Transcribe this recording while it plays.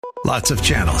Lots of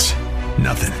channels,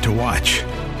 nothing to watch,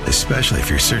 especially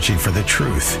if you're searching for the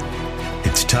truth.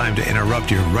 It's time to interrupt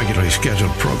your regularly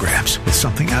scheduled programs with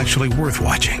something actually worth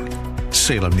watching.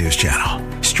 Salem News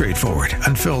Channel. Straightforward,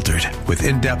 unfiltered, with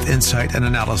in-depth insight and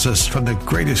analysis from the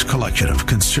greatest collection of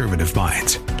conservative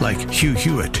minds like Hugh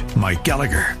Hewitt, Mike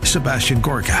Gallagher, Sebastian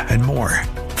Gorka, and more.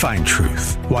 Find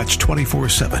truth. Watch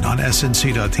 24/7 on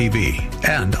snc.tv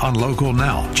and on Local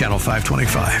Now, Channel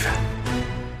 525.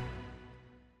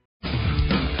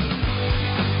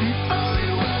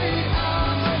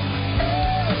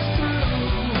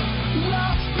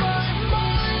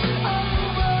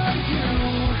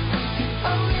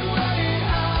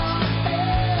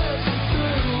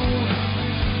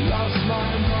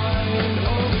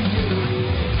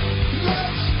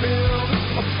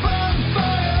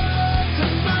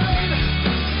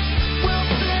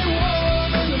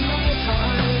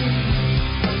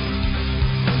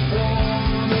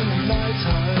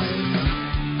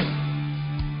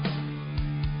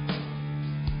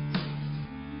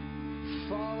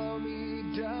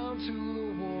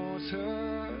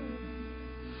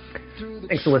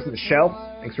 Thanks for listening to the show.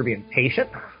 Thanks for being patient.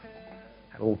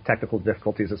 Had a little technical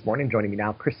difficulties this morning. Joining me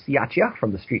now, Chris Ciaccia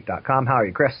from TheStreet.com. How are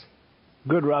you, Chris?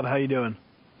 Good, Rob. How you doing?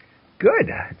 Good.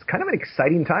 It's kind of an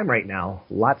exciting time right now.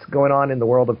 Lots going on in the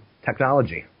world of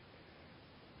technology.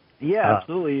 Yeah,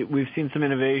 absolutely. We've seen some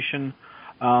innovation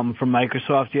from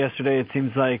Microsoft yesterday. It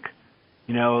seems like,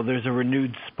 there's a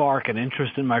renewed spark and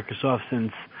interest in Microsoft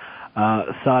since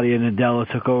Satya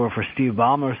Nadella took over for Steve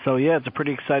Ballmer. So, yeah, it's a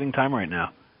pretty exciting time right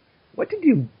now. What did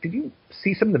you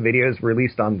see some of the videos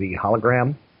released on the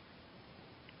hologram?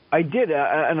 I did,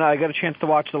 and I got a chance to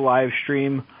watch the live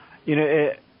stream.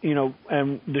 And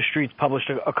the Streets published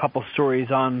a couple stories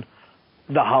on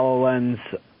the HoloLens,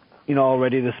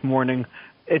 already this morning.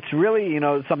 It's really,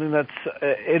 something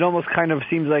it almost kind of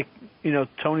seems like,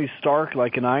 Tony Stark,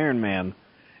 like an Iron Man.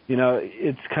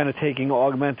 It's kind of taking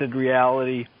augmented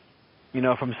reality,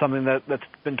 from something that's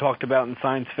been talked about in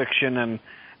science fiction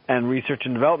and research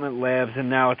and development labs, and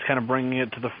now it's kind of bringing it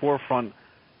to the forefront,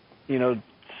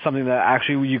 something that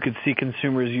actually you could see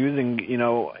consumers using, in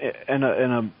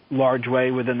a large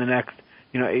way within the next,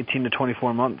 18 to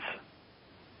 24 months.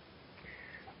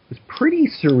 It's pretty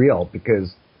surreal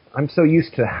because I'm so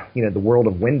used to, the world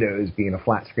of Windows being a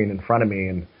flat screen in front of me,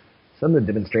 and some of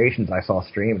the demonstrations I saw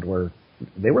streamed were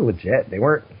legit. They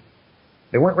weren't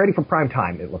ready for prime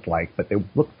time, it looked like, but they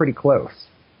looked pretty close.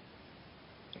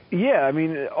 Yeah, I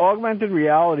mean, augmented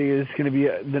reality is going to be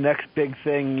the next big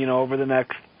thing, over the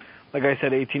next, like I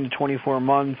said, 18 to 24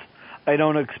 months. I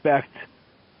don't expect,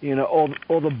 all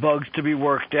the bugs to be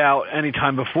worked out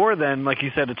anytime before then. Like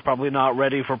you said, it's probably not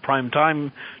ready for prime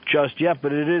time just yet,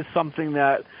 but it is something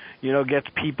that, gets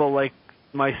people like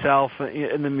myself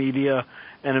in the media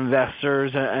and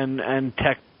investors and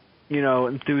tech,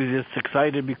 enthusiasts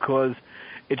excited because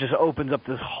it just opens up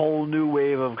this whole new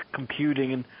wave of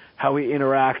computing and how we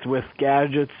interact with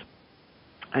gadgets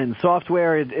and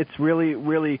software. It's really,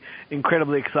 really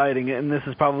incredibly exciting, and this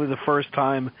is probably the first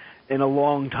time in a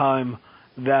long time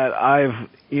that I've,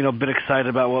 been excited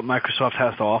about what Microsoft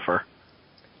has to offer.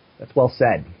 That's well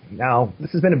said. Now,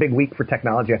 this has been a big week for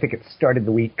technology. I think it started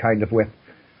the week kind of with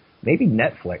maybe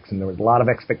Netflix, and there was a lot of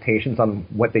expectations on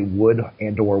what they would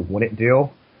and or wouldn't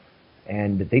do,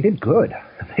 and they did good.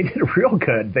 They did real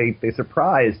good. They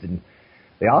surprised, and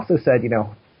they also said,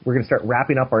 we're going to start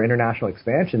wrapping up our international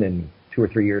expansion in 2 or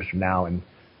 3 years from now, and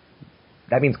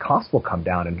that means costs will come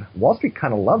down, and Wall Street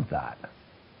kind of loved that.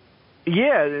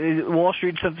 Yeah, Wall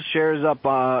Street set the shares up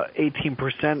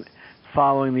 18%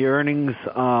 following the earnings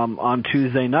on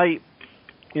Tuesday night.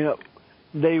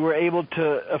 They were able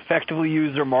to effectively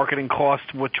use their marketing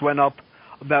costs, which went up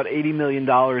about $80 million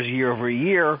year over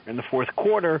year in the fourth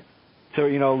quarter, so,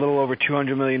 a little over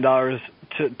 $200 million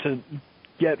to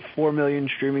get 4 million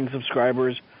streaming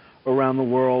subscribers around the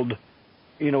world,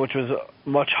 which was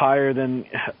much higher than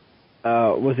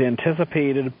was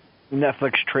anticipated.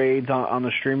 Netflix trades on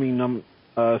the streaming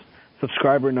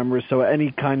subscriber numbers, so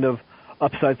any kind of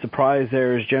upside surprise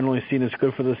there is generally seen as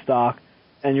good for the stock.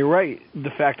 And you're right,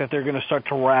 the fact that they're going to start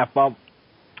to wrap up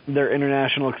their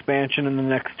international expansion in the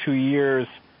next 2 years,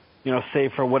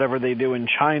 save for whatever they do in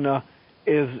China,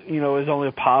 is only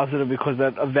a positive because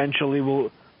that eventually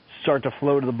will start to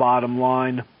flow to the bottom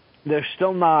line. They're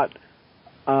still not,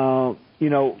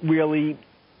 really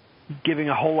giving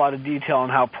a whole lot of detail on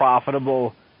how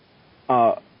profitable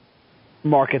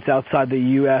markets outside the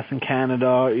U.S. and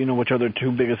Canada, which are their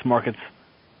two biggest markets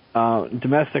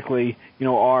domestically,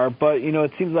 are. But,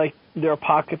 it seems like there are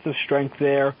pockets of strength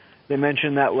there. They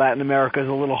mentioned that Latin America is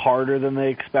a little harder than they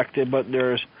expected, but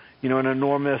there's, an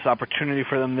enormous opportunity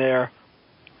for them there.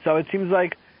 So it seems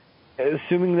like,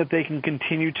 assuming that they can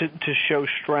continue to show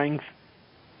strength,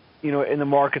 in the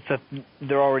markets that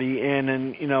they're already in,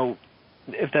 and,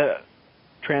 if that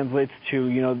translates to,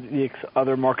 the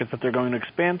other markets that they're going to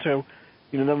expand to,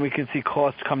 then we can see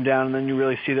costs come down, and then you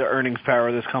really see the earnings power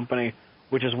of this company,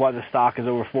 which is why the stock is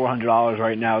over $400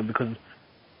 right now, because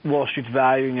Wall Street's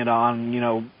valuing it on,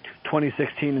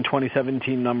 2016 and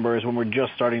 2017 numbers when we're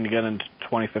just starting to get into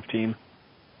 2015.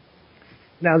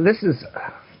 Now, this is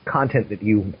content that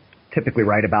you typically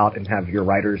write about and have your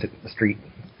writers at the street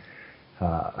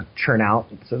churn out.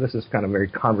 So this is kind of very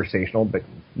conversational, but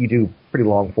you do pretty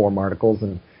long-form articles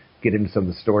and get into some of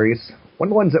the stories. One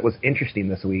of the ones that was interesting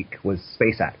this week was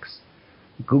SpaceX.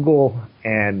 Google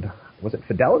and, was it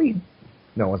Fidelity?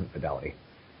 No, it wasn't Fidelity.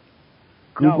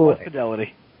 Google, no, it was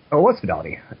Fidelity. Oh, it was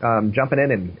Fidelity. Jumping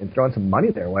in and throwing some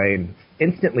money their way and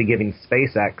instantly giving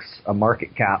SpaceX a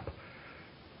market cap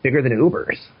bigger than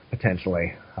Uber's,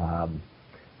 potentially.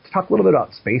 Let's talk a little bit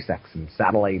about SpaceX and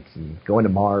satellites and going to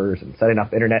Mars and setting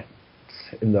up internet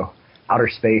in the outer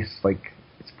space. Like,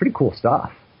 it's pretty cool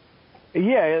stuff.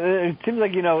 Yeah, it seems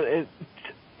like,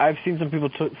 I've seen some people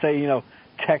say,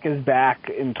 tech is back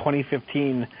in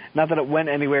 2015. Not that it went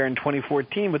anywhere in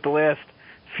 2014, but the last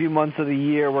few months of the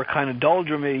year were kind of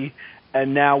doldrumy,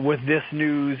 and now with this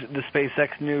news, the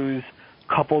SpaceX news,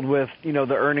 coupled with,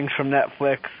 the earnings from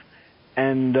Netflix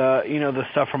and, the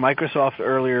stuff from Microsoft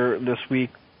earlier this week,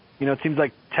 it seems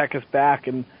like tech is back,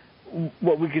 and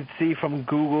what we could see from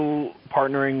Google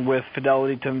partnering with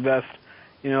Fidelity to invest,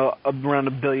 around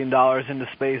 $1 billion into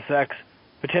SpaceX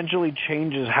potentially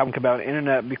changes how we think about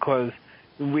internet, because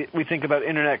we think about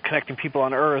internet connecting people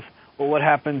on Earth. Well, what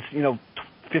happens,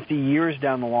 50 years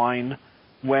down the line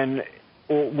when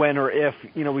or if,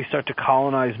 we start to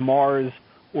colonize Mars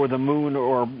or the moon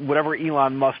or whatever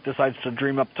Elon Musk decides to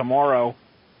dream up tomorrow?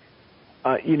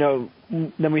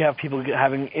 Then we have people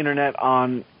having internet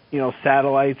on,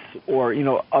 satellites or,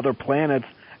 other planets.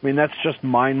 I mean, that's just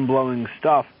mind-blowing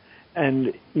stuff.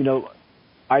 And,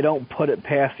 I don't put it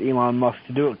past Elon Musk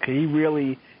to do it, because he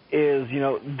really is,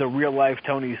 the real-life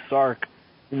Tony Stark.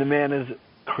 And the man has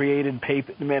created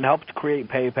the man helped create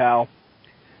PayPal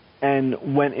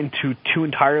and went into two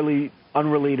entirely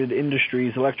unrelated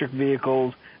industries, electric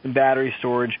vehicles and battery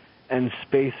storage and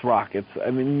space rockets.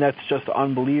 I mean, that's just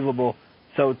unbelievable.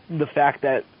 So the fact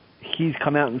that he's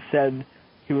come out and said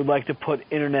he would like to put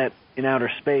internet in outer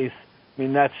space, I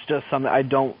mean, that's just something I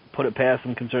don't put it past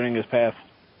him concerning his past.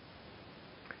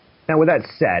 Now, with that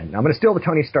said, I'm going to steal the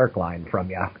Tony Stark line from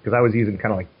you, because I was using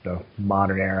kind of like the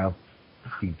modern era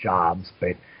Steve Jobs,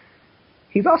 but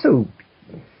he's also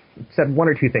said one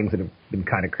or two things that have been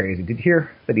kind of crazy. Did you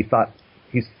hear that he thought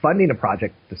he's funding a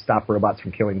project to stop robots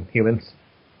from killing humans?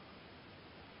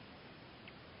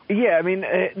 Yeah, I mean,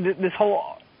 this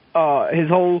whole his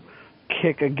whole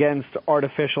kick against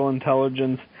artificial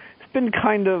intelligence, it's been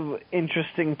kind of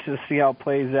interesting to see how it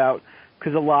plays out,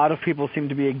 because a lot of people seem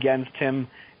to be against him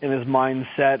in his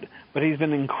mindset, but he's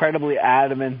been incredibly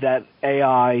adamant that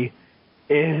AI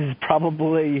is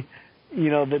probably,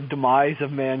 the demise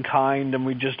of mankind, and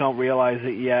we just don't realize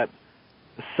it yet.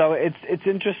 So it's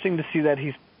interesting to see that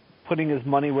he's putting his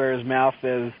money where his mouth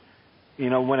is,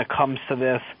 when it comes to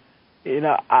this.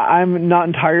 I'm not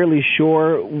entirely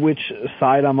sure which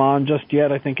side I'm on just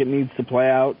yet. I think it needs to play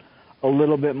out a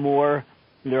little bit more.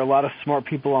 There are a lot of smart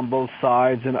people on both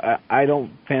sides, and I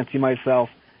don't fancy myself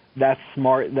that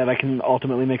smart that I can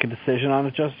ultimately make a decision on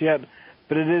it just yet.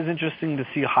 But it is interesting to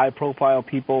see high-profile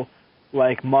people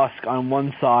like Musk on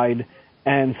one side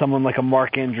and someone like a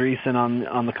Mark Andreessen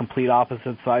on the complete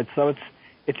opposite side. So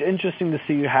it's interesting to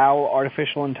see how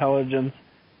artificial intelligence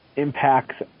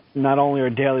impacts not only our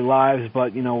daily lives,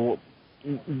 but,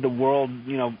 the world,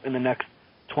 in the next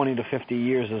 20 to 50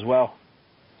 years as well.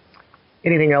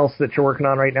 Anything else that you're working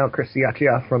on right now, Chris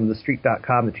Ciaccia from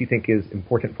TheStreet.com, that you think is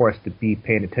important for us to be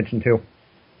paying attention to?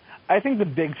 I think the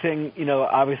big thing,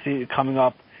 obviously coming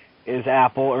up is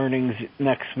Apple earnings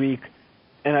next week.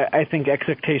 And I think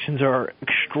expectations are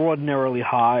extraordinarily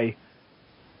high,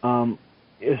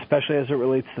 especially as it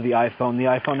relates to the iPhone. The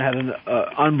iPhone had an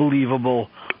unbelievable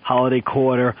holiday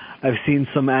quarter. I've seen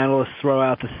some analysts throw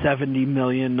out the 70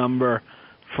 million number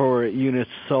for units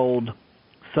sold.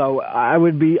 So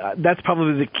that's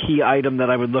probably the key item that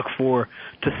I would look for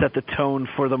to set the tone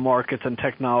for the markets and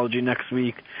technology next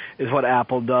week, is what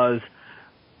Apple does.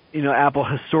 Apple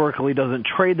historically doesn't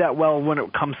trade that well when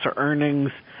it comes to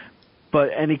earnings, but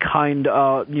any kind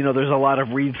there's a lot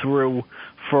of read-through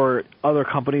for other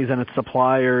companies and its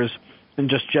suppliers and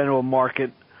just general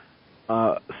market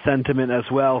sentiment as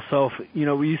well. So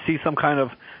if, we see some kind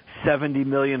of 70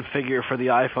 million figure for the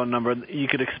iPhone number, you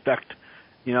could expect,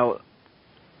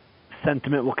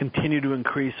 sentiment will continue to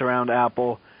increase around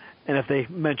Apple. And if they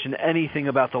mention anything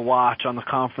about the watch on the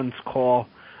conference call,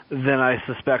 then I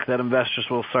suspect that investors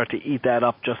will start to eat that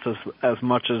up just as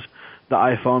much as the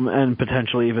iPhone, and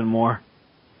potentially even more.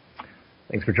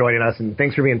 Thanks for joining us, and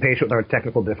thanks for being patient with our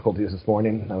technical difficulties this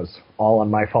morning. That was all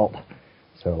on my fault,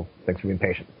 so thanks for being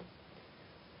patient.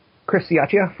 Chris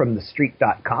Ciaccia from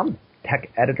TheStreet.com,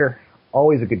 tech editor,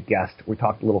 always a good guest. We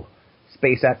talked a little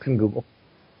SpaceX and Google.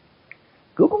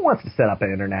 Google wants to set up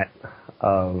an internet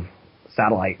of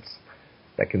satellites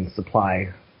that can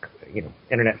supply,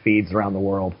 internet feeds around the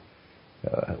world.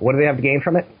 What do they have to gain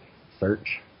from it?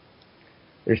 Search.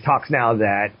 There's talks now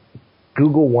that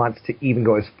Google wants to even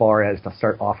go as far as to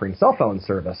start offering cell phone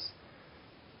service,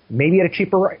 maybe at a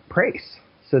cheaper price,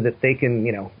 so that they can,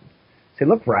 say,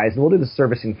 look, Verizon, we'll do the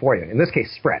servicing for you. In this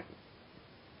case, Sprint.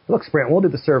 Look, Sprint, we'll do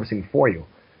the servicing for you.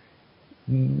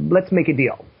 Let's make a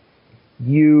deal.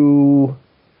 You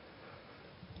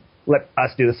let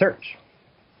us do the search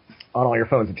on all your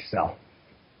phones that you sell.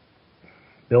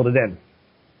 Build it in.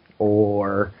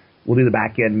 Or we'll do the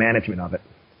back-end management of it.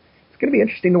 It's going to be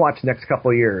interesting to watch the next couple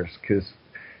of years, because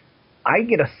I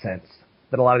get a sense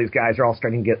that a lot of these guys are all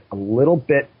starting to get a little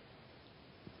bit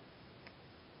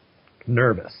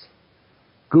nervous.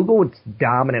 Google is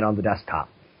dominant on the desktop.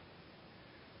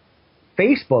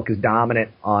 Facebook is dominant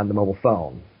on the mobile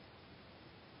phone.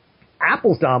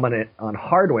 Apple's dominant on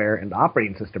hardware and the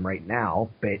operating system right now,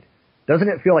 but doesn't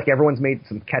it feel like everyone's made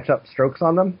some catch-up strokes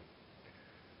on them?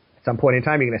 At some point in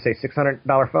time, you're going to say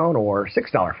 $600 phone or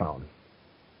 $6 phone.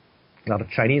 A lot of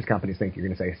Chinese companies think you're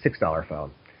going to say $6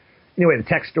 phone. Anyway, the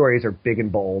tech stories are big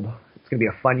and bold. It's going to be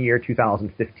a fun year,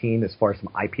 2015, as far as some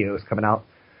IPOs coming out.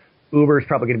 Uber is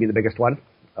probably going to be the biggest one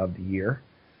of the year.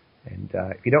 And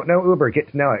if you don't know Uber, get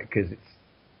to know it, because it's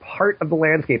part of the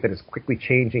landscape that is quickly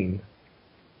changing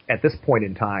at this point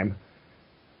in time,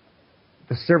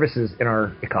 the services in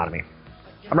our economy.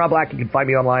 I'm Rob Black. You can find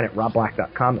me online at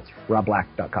robblack.com. That's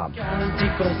robblack.com.